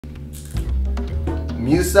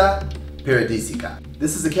Musa paradisica.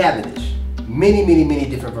 This is a cavendish. Many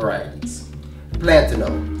different varieties.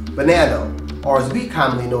 Plantain, banana, or as we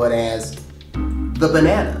commonly know it as, the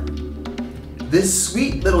banana. This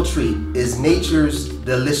sweet little treat is nature's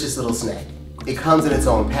delicious little snack. It comes in its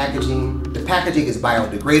own packaging. The packaging is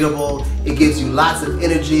biodegradable. It gives you lots of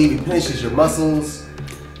energy, replenishes your muscles.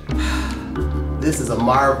 This is a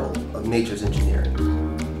marvel of nature's engineering.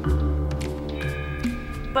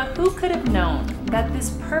 But who could have known that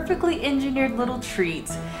this perfectly engineered little treat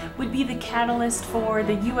would be the catalyst for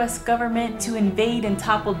the US government to invade and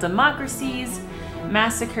topple democracies,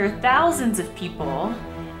 massacre thousands of people,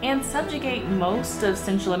 and subjugate most of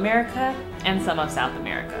Central America and some of South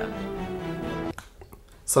America?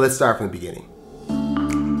 So let's start from the beginning.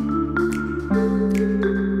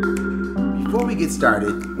 Before we get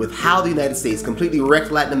started with how the United States completely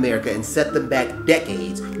wrecked Latin America and set them back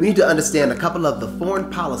decades, we need to understand a couple of the foreign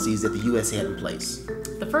policies that the US had in place.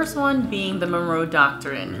 The first one being the Monroe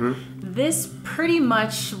Doctrine. This pretty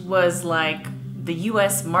much was like the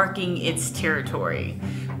US marking its territory,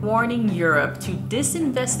 warning Europe to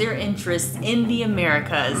disinvest their interests in the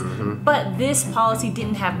Americas, but this policy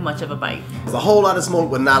didn't have much of a bite. There's a whole lot of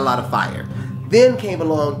smoke but not a lot of fire. Then came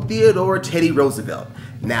along Theodore Teddy Roosevelt.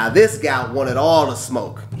 Now this guy wanted all the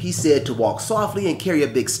smoke. He said to walk softly and carry a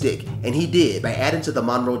big stick, and he did by adding to the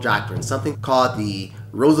Monroe Doctrine something called the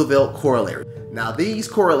Roosevelt Corollary. Now these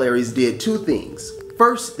corollaries did two things.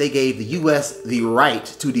 First, they gave the US the right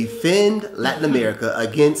to defend Latin America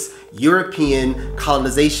against European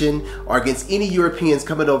colonization or against any Europeans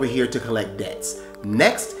coming over here to collect debts.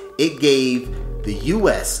 Next, it gave the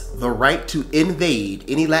US the right to invade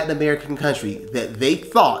any Latin American country that they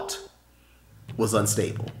thought was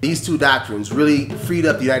unstable. These two doctrines really freed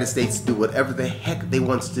up the United States to do whatever the heck they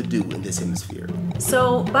wanted to do in this hemisphere.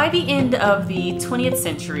 So by the end of the 20th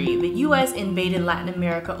century, the US invaded Latin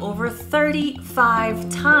America over 35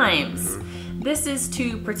 times. This is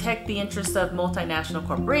to protect the interests of multinational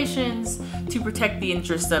corporations, to protect the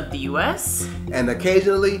interests of the US. And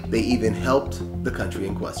occasionally, they even helped the country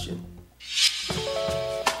in question.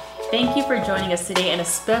 Thank you for joining us today, and a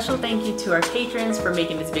special thank you to our patrons for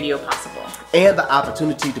making this video possible. And the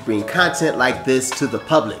opportunity to bring content like this to the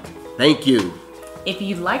public. Thank you. If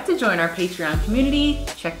you'd like to join our Patreon community,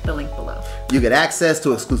 check the link below. You get access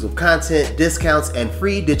to exclusive content, discounts, and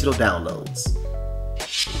free digital downloads.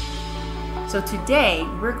 So today,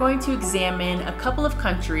 we're going to examine a couple of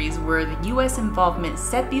countries where the US involvement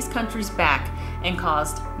set these countries back and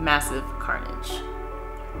caused massive carnage.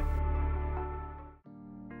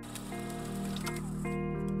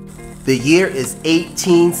 The year is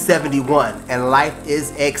 1871 and life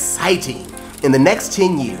is exciting. In the next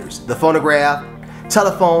 10 years, the phonograph,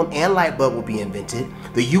 telephone, and light bulb will be invented.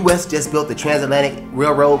 The US just built the transatlantic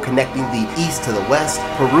railroad connecting the east to the west.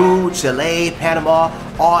 Peru, Chile, Panama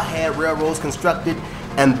all had railroads constructed,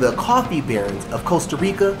 and the coffee barons of Costa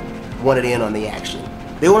Rica wanted in on the action.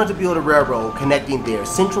 They wanted to build a railroad connecting their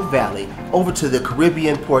Central Valley over to the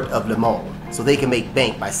Caribbean port of Limon so they can make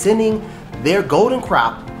bank by sending their golden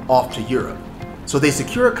crop off to Europe. So they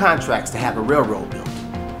secure contracts to have a railroad built.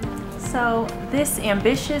 So this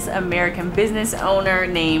ambitious American business owner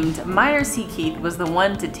named Minor C. Keith was the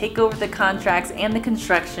one to take over the contracts and the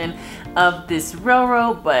construction of this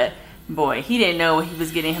railroad, but boy, he didn't know what he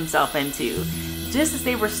was getting himself into. Just as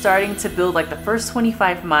they were starting to build like the first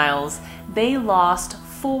 25 miles, they lost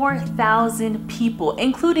 4,000 people,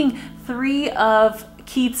 including 3 of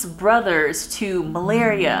Keith's brothers, to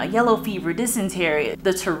malaria, yellow fever, dysentery.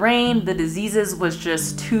 The terrain, the diseases was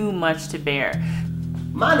just too much to bear.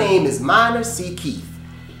 My name is Minor C. Keith,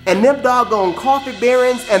 and them doggone coffee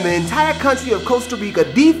barons and the entire country of Costa Rica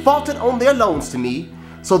defaulted on their loans to me,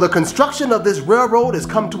 so the construction of this railroad has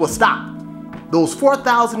come to a stop. Those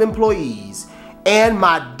 4,000 employees and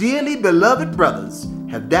my dearly beloved brothers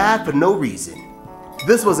have died for no reason.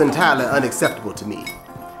 This was entirely unacceptable to me.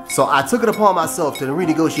 So I took it upon myself to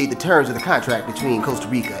renegotiate the terms of the contract between Costa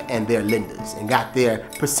Rica and their lenders and got their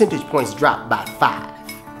percentage points dropped by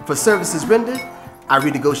 5. For services rendered, I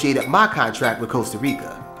renegotiated my contract with Costa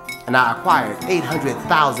Rica, and I acquired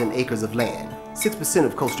 800,000 acres of land. 6%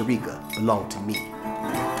 of Costa Rica belonged to me.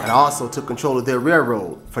 And I also took control of their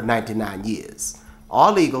railroad for 99 years.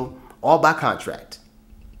 All legal, all by contract,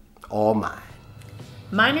 all mine.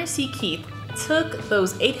 Minor C. Keith took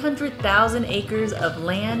those 800,000 acres of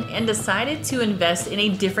land and decided to invest in a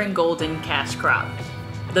different golden cash crop,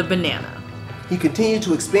 the banana. He continued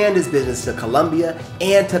to expand his business to Colombia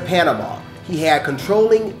and to Panama. He had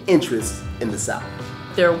controlling interests in the South.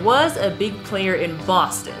 There was a big player in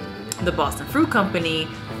Boston, the Boston Fruit Company,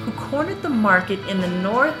 who cornered the market in the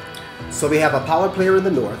North So we have a power player in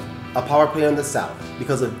the north, a power player in the south.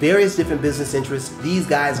 Because of various different business interests, these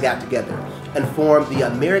guys got together and formed the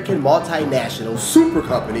American multinational super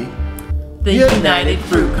company, The United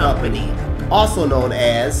Fruit Company, also known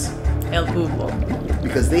as El Cubo.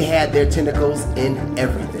 because they had their tentacles in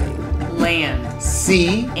everything. Land,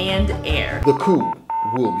 sea, and air. the coup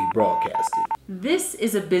will be broadcasted. This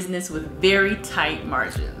is a business with very tight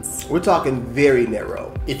margins. We're talking very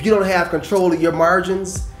narrow. If you don't have control of your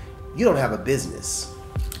margins, you don't have a business.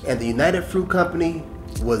 And the United Fruit Company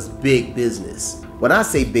was big business. When I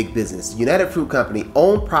say big business, United Fruit Company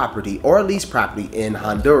owned property or leased property in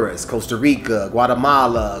Honduras, Costa Rica,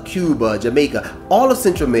 Guatemala, Cuba, Jamaica, all of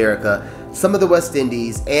Central America, some of the West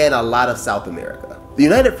Indies, and a lot of South America. The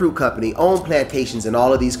United Fruit Company owned plantations in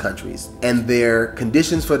all of these countries, and their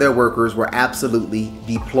conditions for their workers were absolutely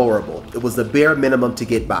deplorable. It was the bare minimum to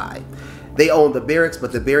get by. They owned the barracks,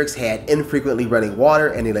 but the barracks had infrequently running water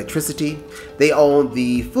and electricity. They owned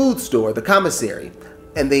the food store, the commissary,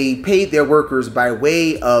 and they paid their workers by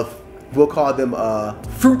way of, we'll call them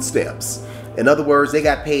fruit stamps. In other words, they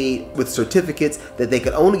got paid with certificates that they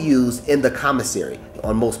could only use in the commissary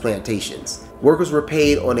on most plantations. Workers were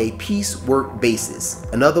paid on a piecework basis.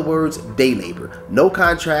 In other words, day labor. No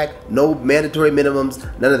contract, no mandatory minimums,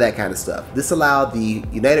 none of that kind of stuff. This allowed the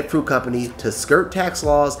United Fruit Company to skirt tax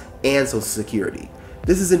laws and Social Security.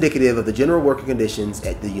 This is indicative of the general working conditions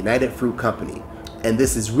at the United Fruit Company, and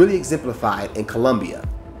this is really exemplified in Colombia.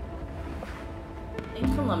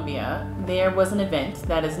 In Colombia, there was an event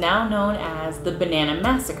that is now known as the Banana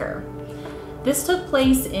Massacre. This took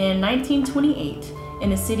place in 1928 in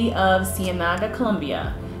the city of C.I.A,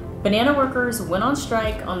 Colombia. Banana workers went on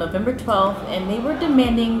strike on November 12th, and they were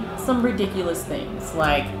demanding some ridiculous things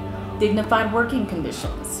like dignified working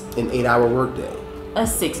conditions, An 8-hour workday, a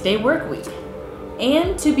 6-day work week,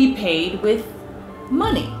 and to be paid with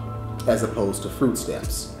money. as opposed to fruit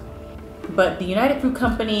stamps. But the United Fruit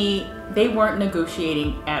Company, they weren't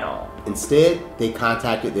negotiating at all. Instead, they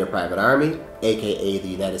contacted their private army, aka the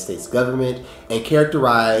United States government, and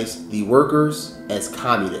characterized the workers as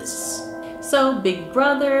communists. So Big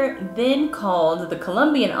Brother then called the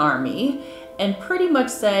Colombian army and pretty much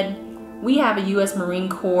said, we have a U.S. Marine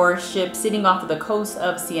Corps ship sitting off of the coast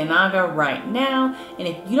of Ciénaga right now, and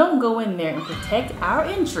if you don't go in there and protect our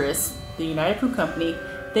interests, the United Fruit Company,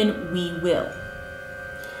 then we will.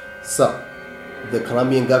 So, the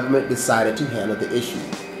Colombian government decided to handle the issue.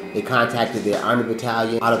 They contacted their army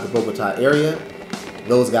battalion out of the Bogota area.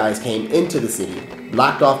 Those guys came into the city,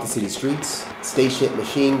 blocked off the city streets, stationed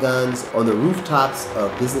machine guns on the rooftops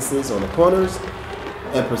of businesses on the corners,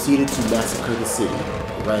 and proceeded to massacre the city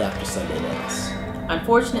right after Sunday Mass.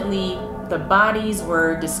 Unfortunately, the bodies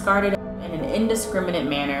were discarded in an indiscriminate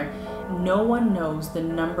manner. No one knows the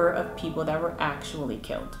number of people that were actually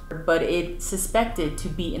killed, but it's suspected to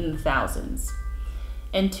be in the thousands.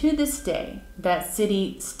 And to this day, that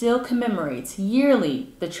city still commemorates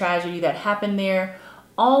yearly the tragedy that happened there,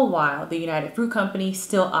 all while the United Fruit Company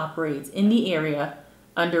still operates in the area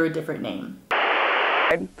under a different name.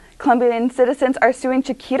 Colombian citizens are suing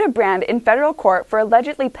Chiquita brand in federal court for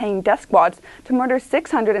allegedly paying death squads to murder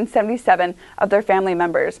 677 of their family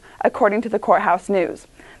members, according to the courthouse news.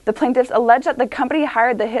 The plaintiffs allege that the company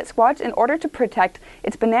hired the hit squads in order to protect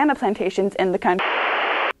its banana plantations in the country.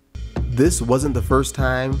 This wasn't the first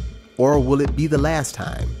time, or will it be the last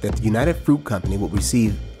time, that the United Fruit Company will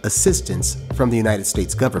receive assistance from the United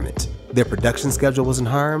States government. Their production schedule wasn't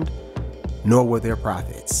harmed, nor were their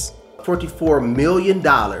profits. $44 million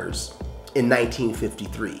in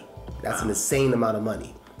 1953. That's an insane amount of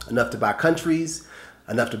money. Enough to buy countries,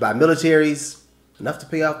 enough to buy militaries, enough to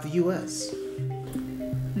pay off the U.S.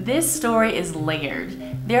 This story is layered.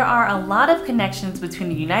 There are a lot of connections between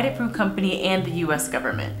the United Fruit Company and the U.S.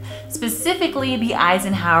 government, specifically the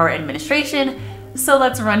Eisenhower administration, so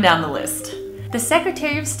let's run down the list. The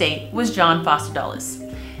Secretary of State was John Foster Dulles,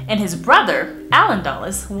 and his brother, Allen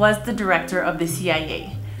Dulles, was the director of the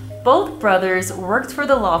CIA. Both brothers worked for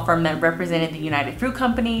the law firm that represented the United Fruit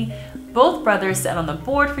Company. Both brothers sat on the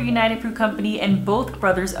board for United Fruit Company, and both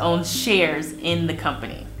brothers owned shares in the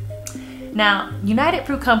company. Now, United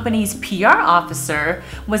Fruit Company's PR officer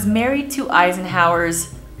was married to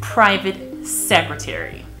Eisenhower's private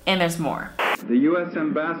secretary. And there's more. The U.S.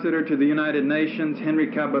 Ambassador to the United Nations, Henry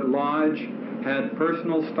Cabot Lodge, had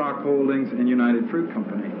personal stock holdings in United Fruit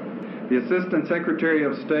Company. The Assistant Secretary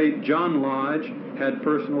of State, John Lodge, had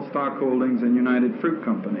personal stock holdings in United Fruit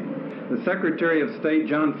Company. The Secretary of State,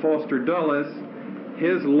 John Foster Dulles,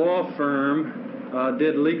 his law firm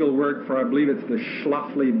did legal work for, I believe it's the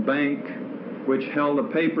Schlafly Bank, which held the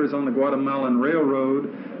papers on the Guatemalan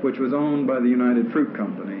Railroad, which was owned by the United Fruit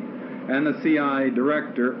Company. and the C.I.A.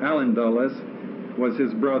 director, Allen Dulles, was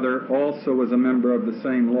his brother, also was a member of the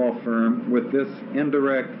same law firm with this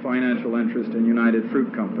indirect financial interest in United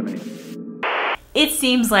Fruit Company. It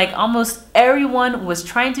seems like almost everyone was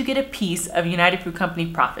trying to get a piece of United Fruit Company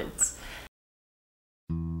profits.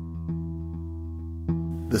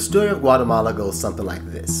 The story of Guatemala goes something like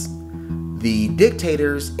this. The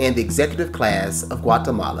dictators and the executive class of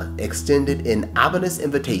Guatemala extended an ominous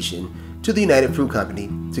invitation to the United Fruit Company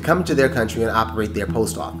to come into their country and operate their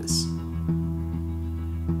post office.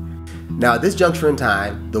 Now, at this juncture in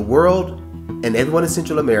time, the world and everyone in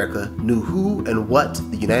Central America knew who and what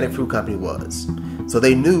the United Fruit Company was, so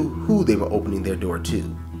they knew who they were opening their door to.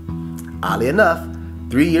 Oddly enough,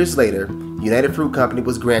 3 years later, United Fruit Company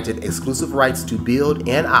was granted exclusive rights to build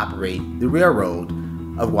and operate the railroad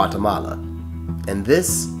of Guatemala. And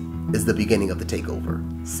this is the beginning of the takeover.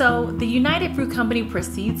 So the United Fruit Company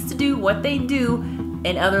proceeds to do what they do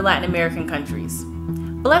in other Latin American countries.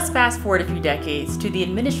 But let's fast forward a few decades to the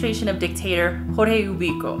administration of dictator Jorge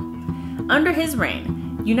Ubico. Under his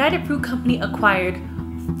reign, United Fruit Company acquired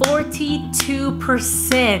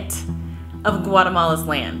 42% of Guatemala's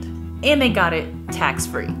land, and they got it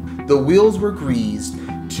tax-free. The wheels were greased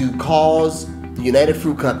to cause the United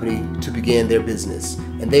Fruit Company to begin their business,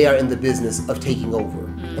 and they are in the business of taking over,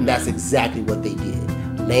 and that's exactly what they did.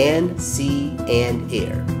 Land, sea, and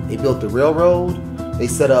air. They built the railroad, they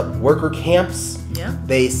set up worker camps,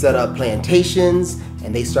 they set up plantations,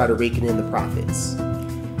 and they started raking in the profits.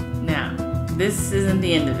 Now, this isn't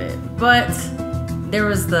the end of it, but there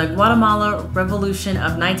was the Guatemala Revolution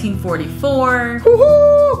of 1944.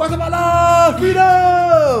 Woohoo! Guatemala!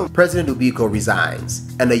 Freedom! President Ubico resigns,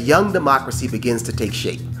 and a young democracy begins to take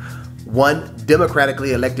shape. One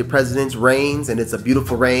democratically elected president reigns, and it's a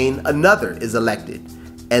beautiful reign. Another is elected.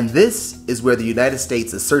 And this is where the United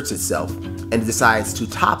States asserts itself and decides to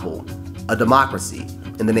topple a democracy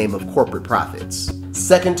in the name of corporate profits.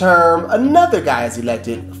 Second term, another guy is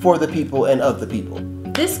elected for the people and of the people.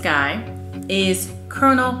 This guy is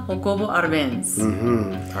Colonel Jacobo Arbenz.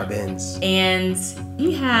 Arbenz. And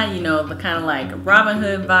he had, you know, the kind of like Robin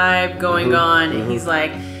Hood vibe going on, and he's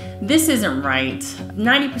like, this isn't right.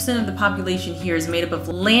 90% of the population here is made up of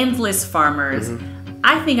landless farmers.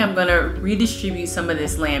 I think I'm gonna redistribute some of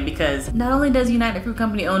this land, because not only does United Fruit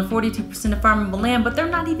Company own 42% of farmable land, but they're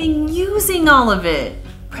not even using all of it.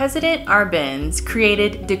 President Arbenz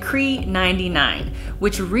created Decree 99,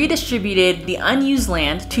 which redistributed the unused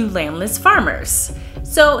land to landless farmers.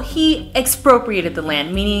 So he expropriated the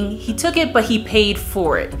land, meaning he took it, but he paid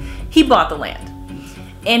for it. He bought the land.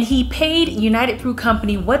 And he paid United Fruit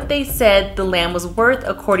Company what they said the land was worth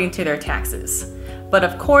according to their taxes. But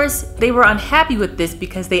of course, they were unhappy with this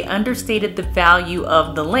because they understated the value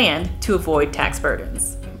of the land to avoid tax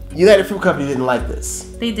burdens. United Fruit Company didn't like this.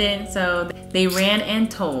 They did, so they ran and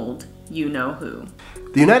told you know who.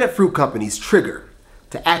 The United Fruit Company's trigger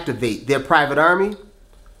to activate their private army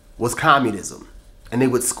was communism. And they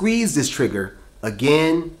would squeeze this trigger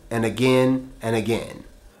again and again and again.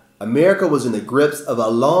 America was in the grips of a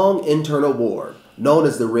long internal war known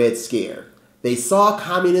as the Red Scare. They saw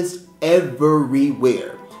communists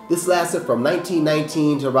everywhere. This lasted from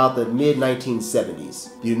 1919 to about the mid-1970s.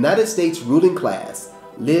 The United States ruling class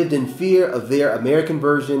lived in fear of their American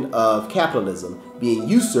version of capitalism being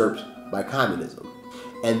usurped by communism.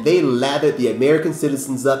 And they lathered the American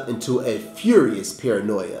citizens up into a furious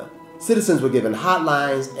paranoia. Citizens were given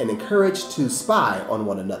hotlines and encouraged to spy on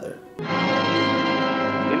one another.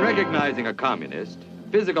 In recognizing a communist,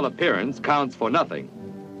 physical appearance counts for nothing.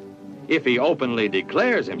 If he openly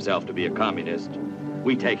declares himself to be a communist,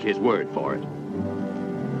 we take his word for it.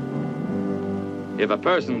 If a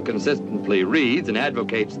person consistently reads and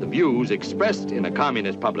advocates the views expressed in a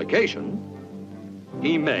communist publication,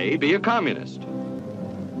 he may be a communist.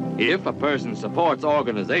 If a person supports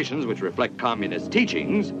organizations which reflect communist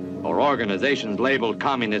teachings, or organizations labeled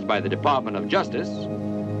communist by the Department of Justice,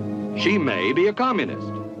 she may be a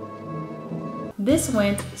communist. This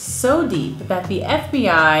went so deep that the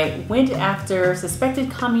FBI went after suspected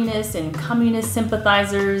communists and communist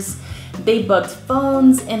sympathizers. They bugged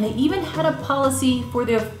phones, and they even had a policy for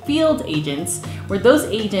their field agents where those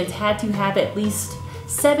agents had to have at least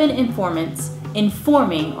 7 informants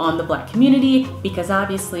informing on the black community, because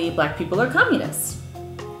obviously black people are communists.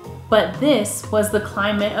 But this was the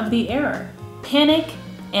climate of the era: panic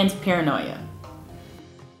and paranoia.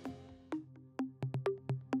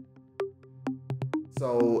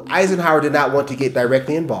 So Eisenhower did not want to get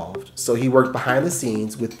directly involved, so he worked behind the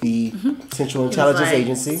scenes with the Central Intelligence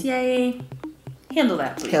Agency. C.I.A. Handle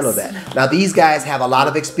that, please. Handle that. Now, these guys have a lot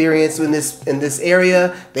of experience in this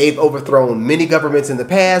area. They've overthrown many governments in the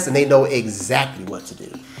past, and they know exactly what to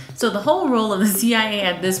do. So the whole role of the CIA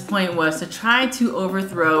at this point was to try to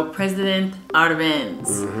overthrow President Arbenz.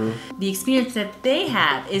 Mm-hmm. The experience that they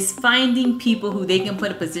have is finding people who they can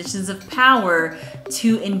put in positions of power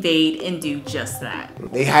to invade and do just that.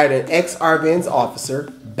 They hired an ex-Arbenz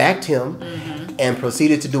officer, backed him, and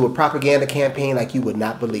proceeded to do a propaganda campaign like you would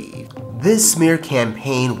not believe. This smear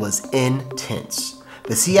campaign was intense.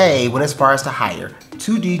 The CIA went as far as to hire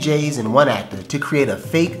 2 DJs and 1 actor to create a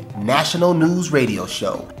fake national news radio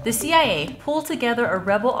show. The CIA pulled together a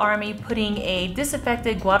rebel army, putting a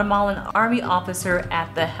disaffected Guatemalan army officer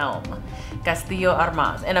at the helm, Castillo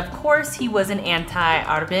Armas, and of course he was an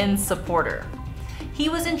anti-Arbenz supporter. He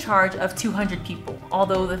was in charge of 200 people,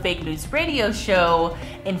 although the fake news radio show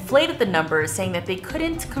inflated the numbers, saying that they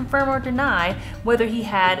couldn't confirm or deny whether he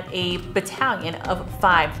had a battalion of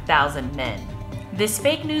 5,000 men. This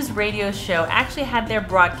fake news radio show actually had their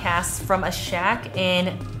broadcasts from a shack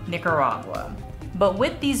in Nicaragua. But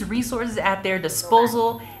with these resources at their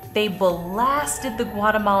disposal, they blasted the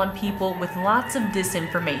Guatemalan people with lots of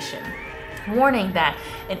disinformation, warning that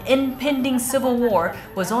an impending civil war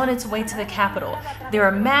was on its way to the capital. There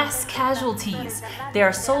are mass casualties. There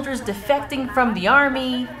are soldiers defecting from the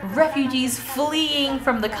army, refugees fleeing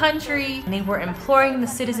from the country. And they were imploring the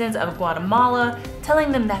citizens of Guatemala,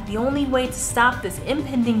 telling them that the only way to stop this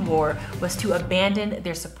impending war was to abandon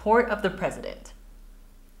their support of the president.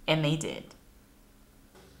 And they did.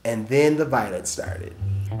 And then the violence started.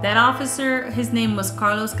 That officer, his name was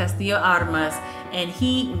Carlos Castillo Armas, and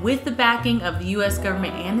he, with the backing of the US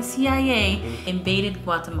government and the CIA, invaded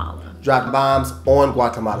Guatemala. Dropped bombs on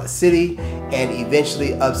Guatemala City and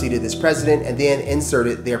eventually upseated this president and then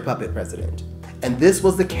inserted their puppet president. And this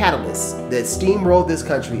was the catalyst that steamrolled this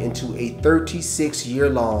country into a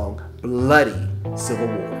 36-year-long bloody civil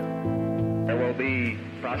war. There will be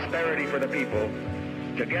prosperity for the people,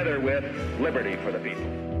 together with liberty for the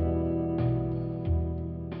people.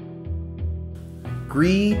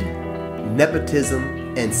 Greed, nepotism,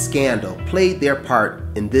 and scandal played their part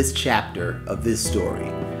in this chapter of this story.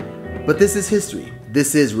 But this is history.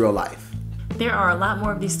 This is real life. There are a lot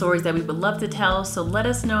more of these stories that we would love to tell, so let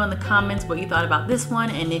us know in the comments what you thought about this one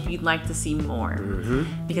and if you'd like to see more.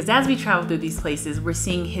 Because as we travel through these places, we're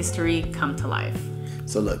seeing history come to life.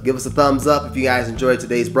 So look, give us a thumbs up if you guys enjoyed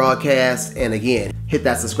today's broadcast. And again, hit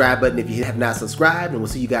that subscribe button if you have not subscribed, and we'll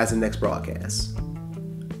see you guys in the next broadcast.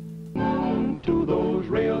 To those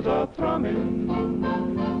rails are thrumming.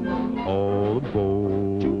 All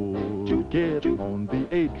aboard, get on the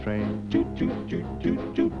A train.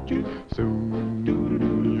 Soon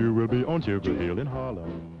you will be on Sugar Hill in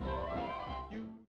Harlem.